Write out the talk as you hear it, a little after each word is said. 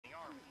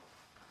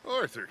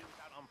Arthur.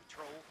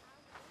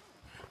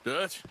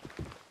 Dutch?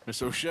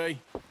 Miss O'Shea?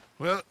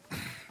 Well,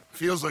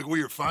 feels like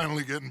we are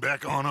finally getting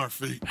back on our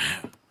feet.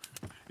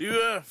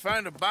 You,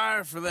 find a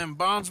buyer for them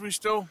bonds we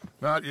stole?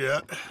 Not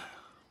yet,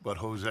 but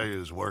Jose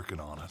is working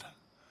on it.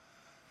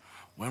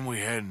 When we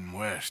heading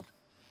west?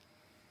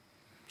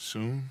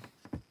 Soon?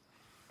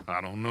 I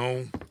don't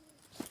know.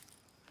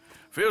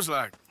 Feels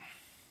like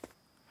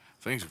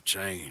things have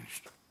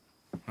changed.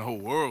 The whole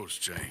world's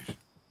changed.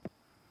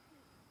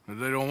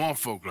 They don't want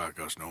folk like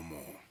us no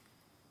more.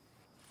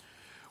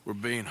 We're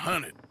being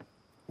hunted.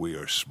 We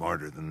are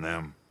smarter than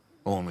them.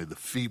 Only the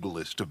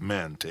feeblest of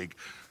men take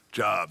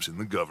jobs in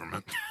the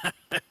government.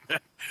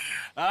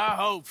 I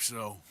hope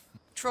so.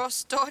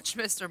 Trust Dutch,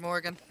 Mr.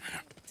 Morgan.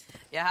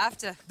 You have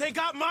to. They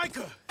got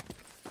Micah!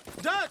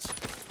 Dutch!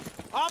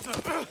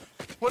 Arthur!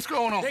 What's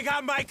going on? They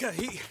got Micah.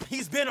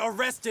 He's been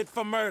arrested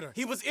for murder.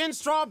 He was in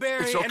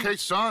Strawberry. It's okay,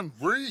 son.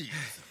 Breathe.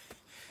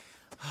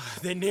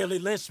 They nearly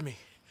lynched me.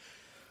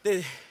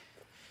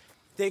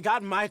 They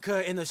got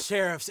Micah and the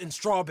sheriffs in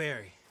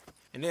Strawberry.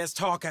 And there's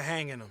talk of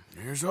hanging him.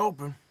 Here's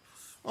hoping.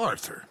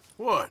 Arthur.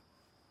 What?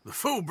 The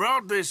fool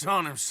brought this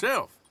on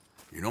himself.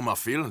 You know my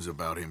feelings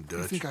about him, Dutch.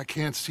 You think I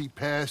can't see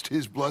past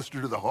his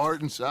bluster to the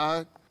heart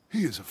inside?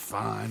 He is a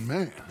fine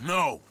man.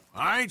 No,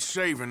 I ain't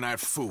saving that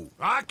fool.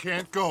 I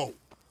can't go.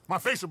 My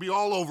face will be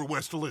all over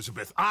West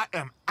Elizabeth. I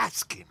am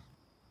asking.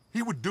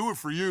 He would do it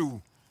for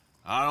you.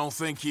 I don't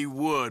think he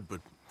would,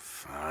 but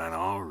fine,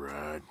 all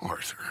right.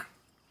 Arthur.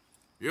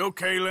 You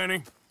okay,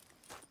 Lenny?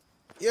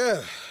 Yeah,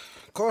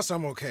 of course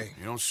I'm okay.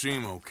 You don't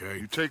seem okay.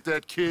 You take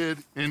that kid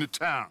into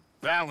town.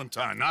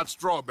 Valentine, not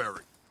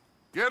Strawberry.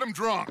 Get him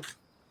drunk.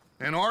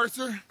 And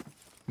Arthur,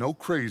 no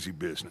crazy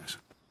business.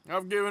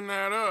 I've given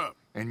that up.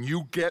 And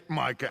you get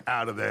Micah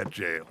out of that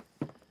jail.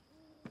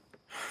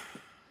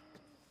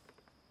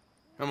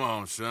 Come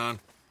on, son.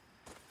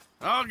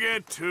 I'll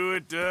get to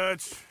it,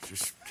 Dutch.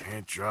 Just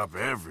can't drop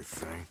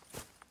everything.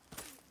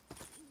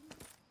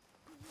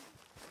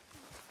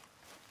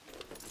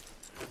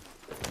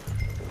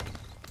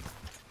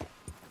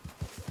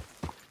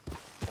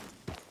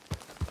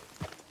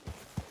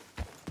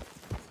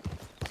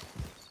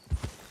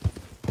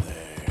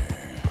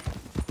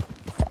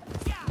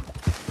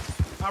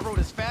 I rode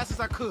as fast as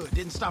I could,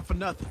 didn't stop for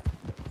nothing.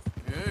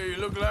 Yeah, you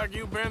look like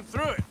you've been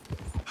through it.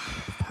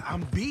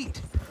 I'm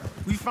beat.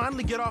 We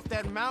finally get off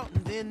that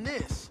mountain, then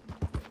this.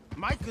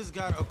 Micah's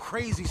got a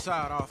crazy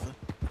side, Arthur.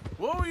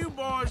 What were you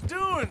boys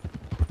doing?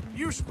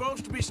 You were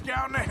supposed to be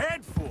scouting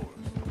ahead for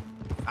us.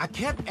 I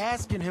kept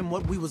asking him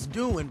what we was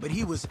doing, but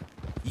he was,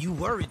 "You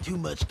worry too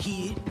much,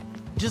 kid.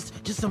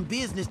 Just some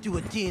business to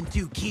attend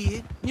to,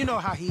 kid." You know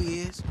how he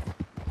is.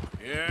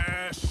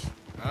 Yes,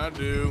 I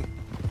do.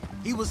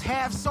 He was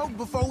half soaked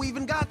before we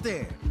even got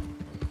there.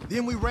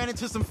 Then we ran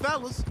into some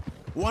fellas.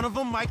 One of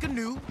them Micah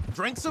knew,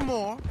 drank some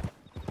more.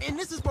 And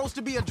this is supposed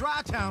to be a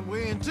dry town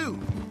we're in, too.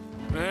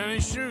 And he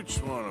shoots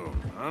one of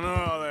them. I know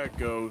how that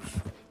goes.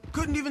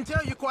 Couldn't even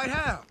tell you quite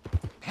how.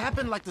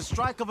 Happened like the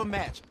strike of a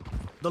match.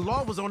 The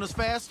law was on us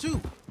fast,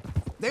 too.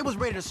 They was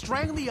ready to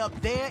strangle me up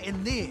there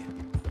and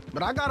then.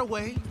 But I got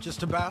away,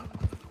 just about.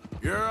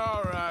 You're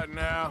all right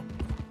now.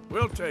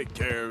 We'll take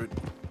care of it.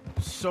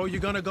 So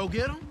you're gonna go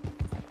get him?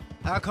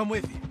 I'll come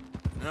with you.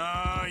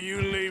 No,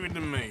 you leave it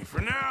to me.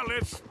 For now,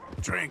 let's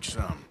drink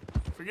some.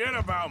 Forget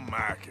about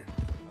Micah.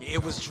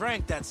 It was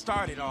drink that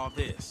started all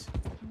this.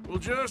 We'll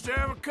just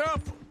have a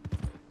couple.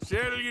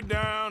 Settle you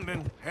down,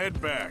 then head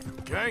back,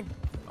 okay?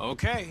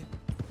 Okay.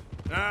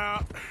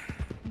 Now,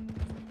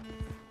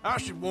 I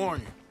should warn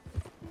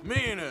you.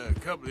 Me and a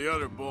couple of the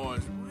other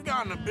boys, we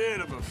got in a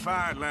bit of a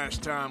fight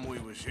last time we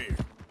was here.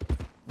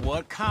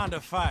 What kind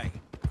of fight?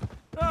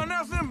 Oh,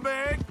 nothing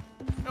big.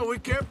 No, we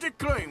kept it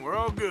clean. We're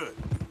all good.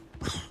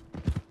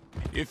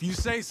 If you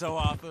say so,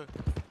 Arthur.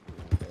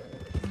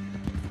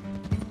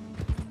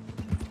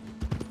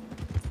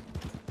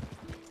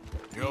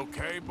 You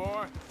okay,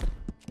 boy?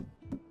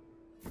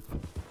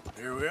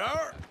 Here we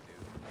are.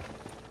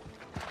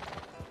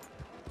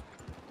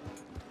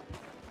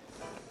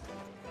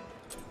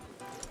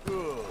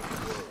 Good work,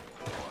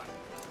 boy.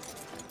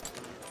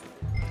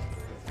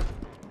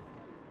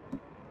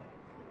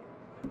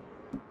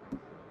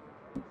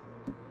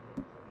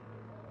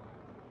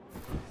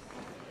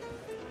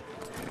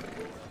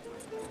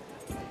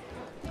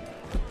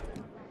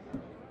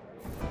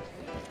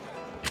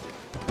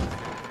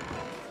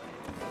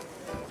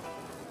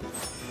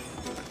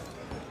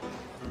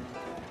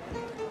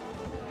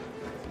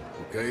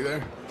 Okay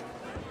there?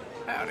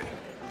 Howdy.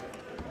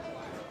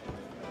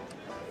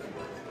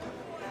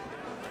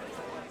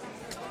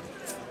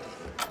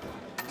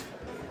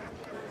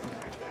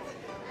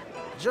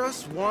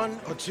 Just one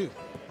or two.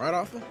 Right,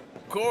 Arthur?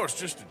 Of course,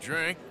 just a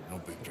drink. No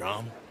big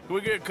drama. Can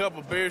we get a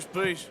couple beers,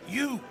 please?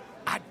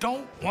 I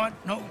don't want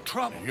no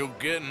trouble. You'll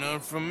get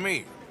none from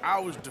me. I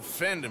was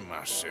defending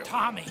myself.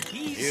 Tommy,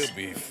 he's... He'll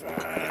be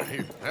fine.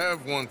 Here,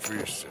 have one for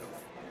yourself.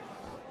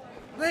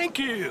 Thank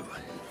you.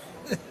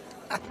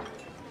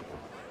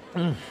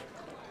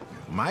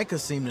 Micah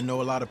seemed to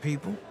know a lot of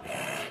people.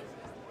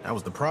 That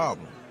was the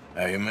problem.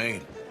 How you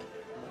mean?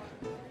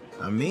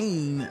 I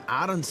mean,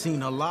 I done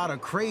seen a lot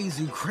of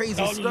crazy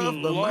stuff,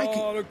 but A Mikey...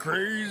 lot of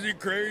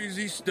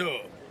crazy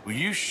stuff. Will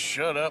you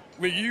shut up?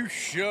 Will you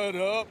shut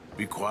up?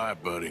 Be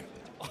quiet, buddy.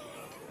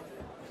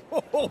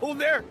 Oh,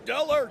 they're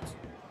dullards.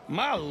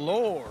 My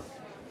lord.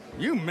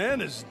 You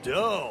men is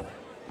dull.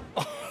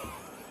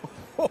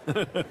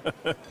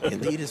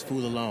 And leave this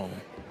fool alone.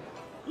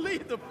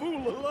 Leave the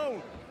fool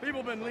alone.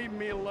 People been leaving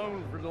me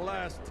alone for the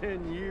last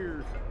 10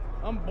 years.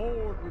 I'm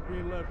bored with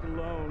being left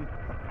alone.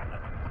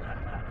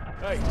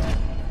 Hey,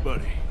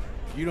 buddy,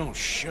 if you don't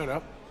shut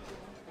up,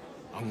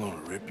 I'm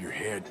gonna rip your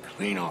head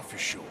clean off your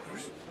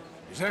shoulders.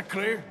 Is that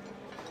clear?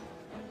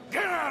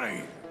 Get out of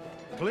here!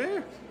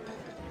 Clear?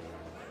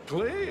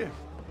 Clear.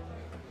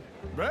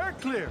 Very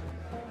clear.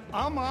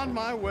 I'm on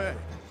my way.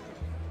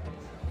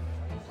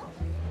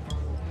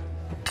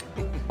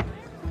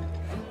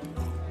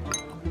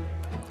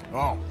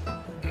 Oh.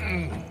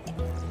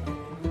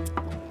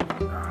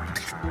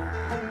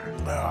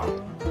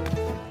 Oh.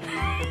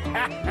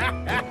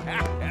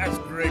 That's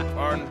great,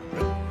 partner.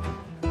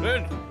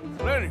 Lenny,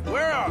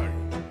 where are you?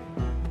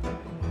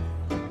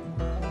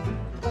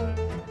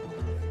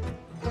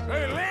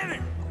 Hey, Lenny!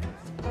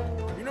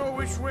 You know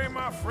which way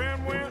my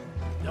friend went?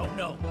 Don't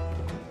know.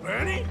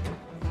 Lenny?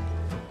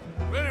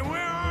 Lenny,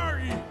 where are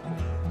you?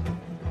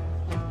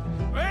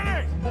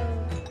 Lenny!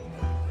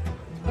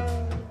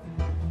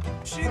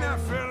 See that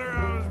fella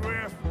I was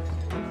with?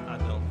 I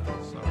don't know,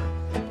 sorry.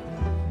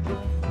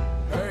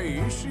 Hey,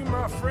 you see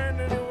my friend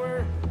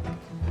anywhere?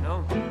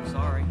 No,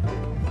 sorry.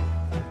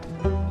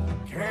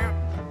 Can't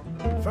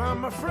find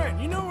my friend.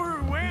 You know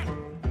where he went?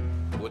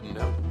 Wouldn't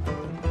know.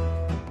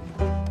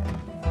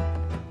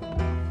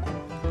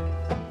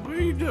 What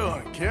are you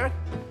doing, kid?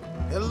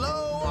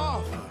 Hello,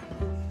 Arthur.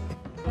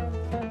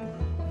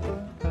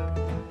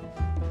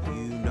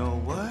 You know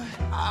what?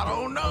 I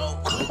don't know.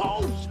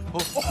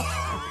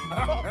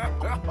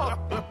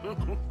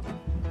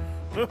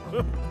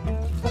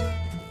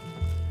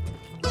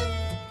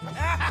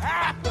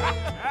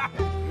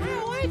 Man,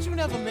 why ain't you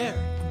never married?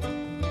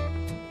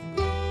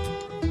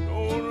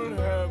 Don't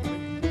have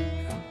me.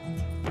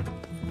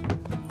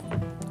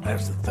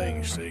 That's the thing,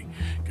 you see,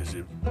 because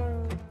if...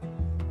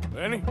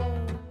 Lenny?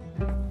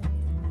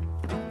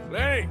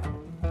 Lenny!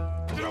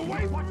 Get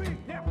away from me!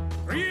 Now!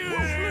 Are you in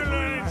here,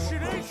 Lenny?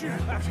 Shit, ain't you?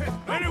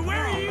 Lenny,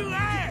 where are you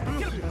at?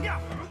 Get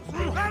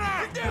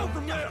down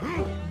from there!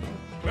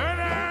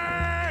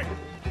 Lenny!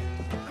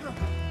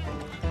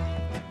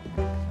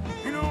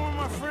 You know where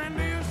my friend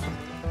is?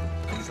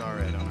 I'm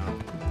sorry, I don't know.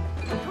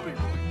 Come here.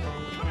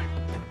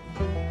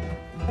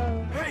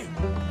 Hey,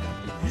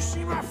 you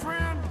see my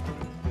friend?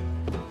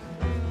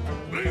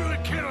 Leave the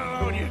kid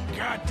alone, you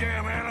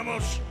goddamn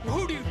animals.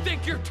 Who do you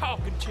think you're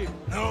talking to?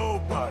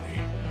 Nobody.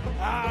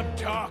 I'm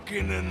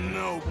talking to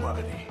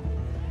nobody.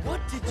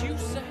 What did you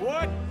say?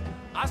 What?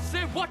 I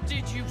said, what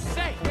did you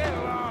say? Get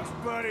lost,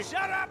 buddy.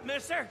 Shut up,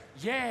 mister!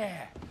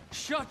 Yeah,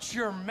 shut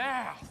your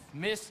mouth,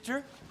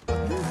 mister.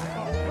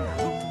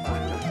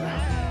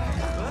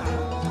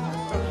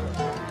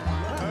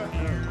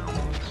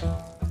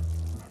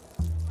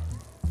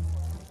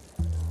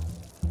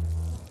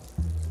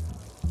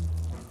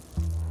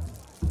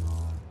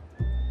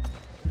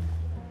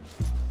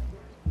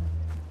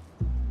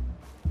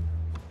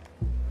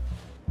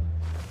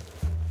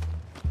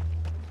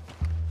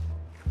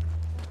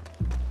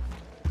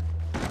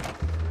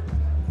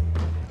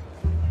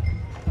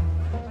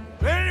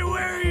 Lenny,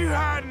 where are you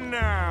hiding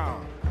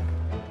now?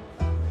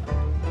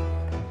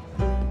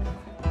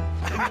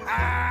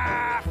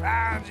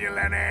 Found you,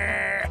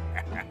 Lenny.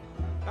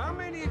 How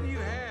many have you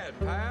had,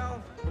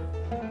 pal?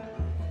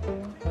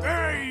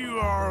 There you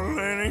are,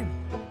 Lenny.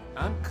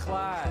 I'm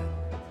Clyde.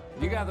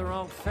 You got the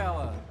wrong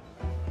fella.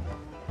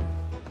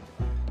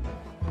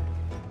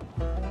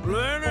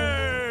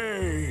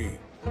 Lenny!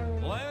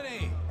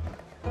 Lenny,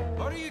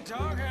 what are you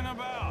talking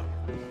about?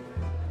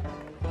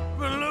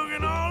 Been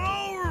looking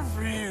all over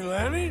for you,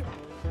 Lenny.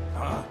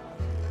 Huh?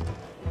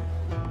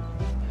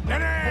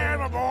 Lenny,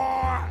 my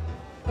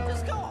boy!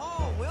 Just go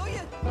home, will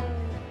you?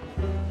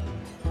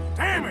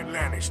 Damn it,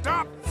 Lenny,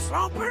 stop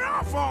slumping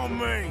off on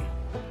me!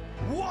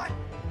 What?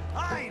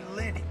 I ain't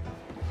Lenny.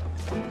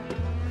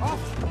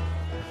 Arthur,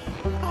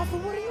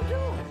 what are you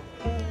doing?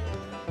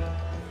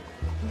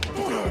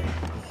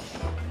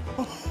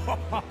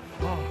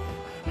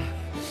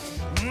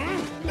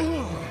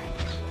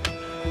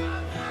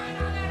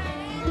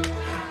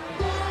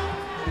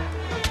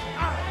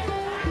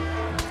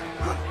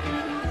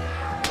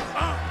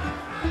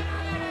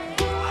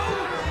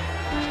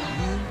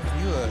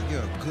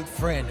 You're a good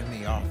friend to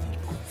me, Arthur.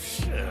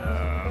 Shut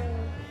up.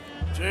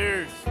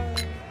 Cheers.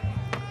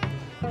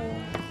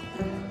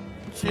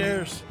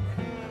 Cheers.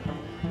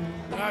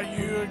 Not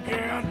you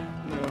again?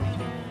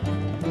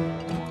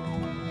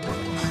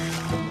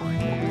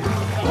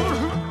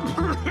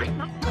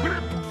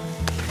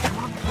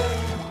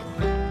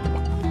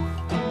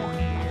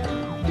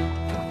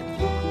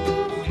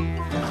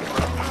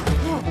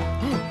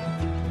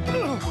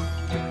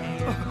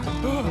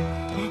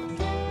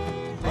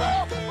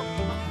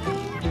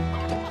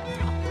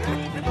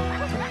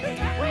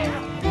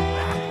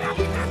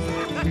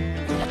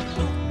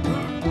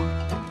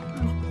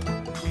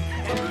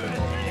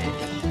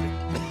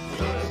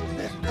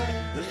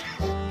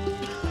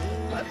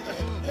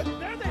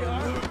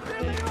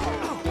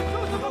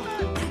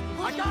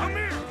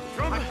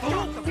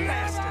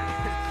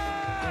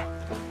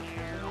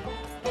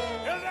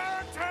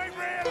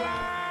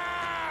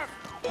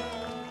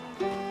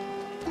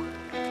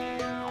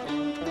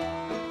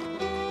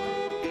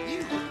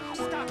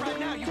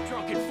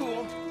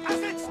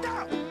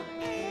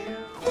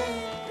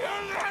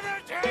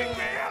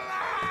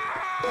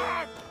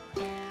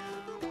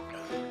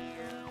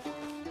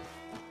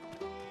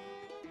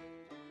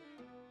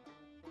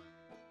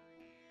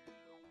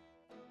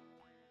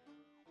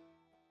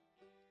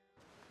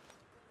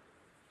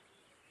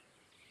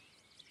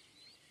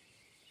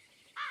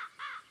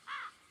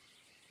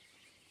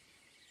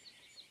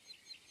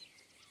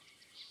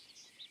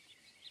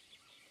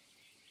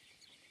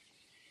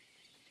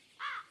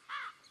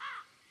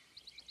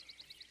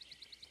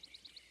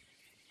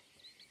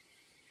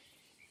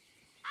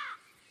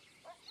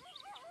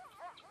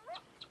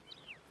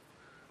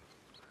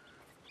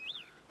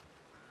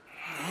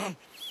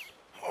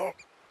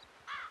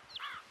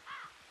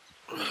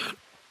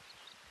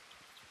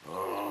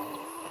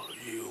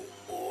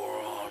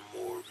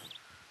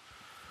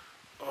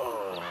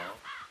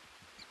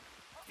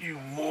 You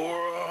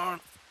moron.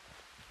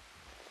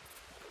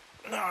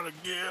 Not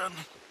again.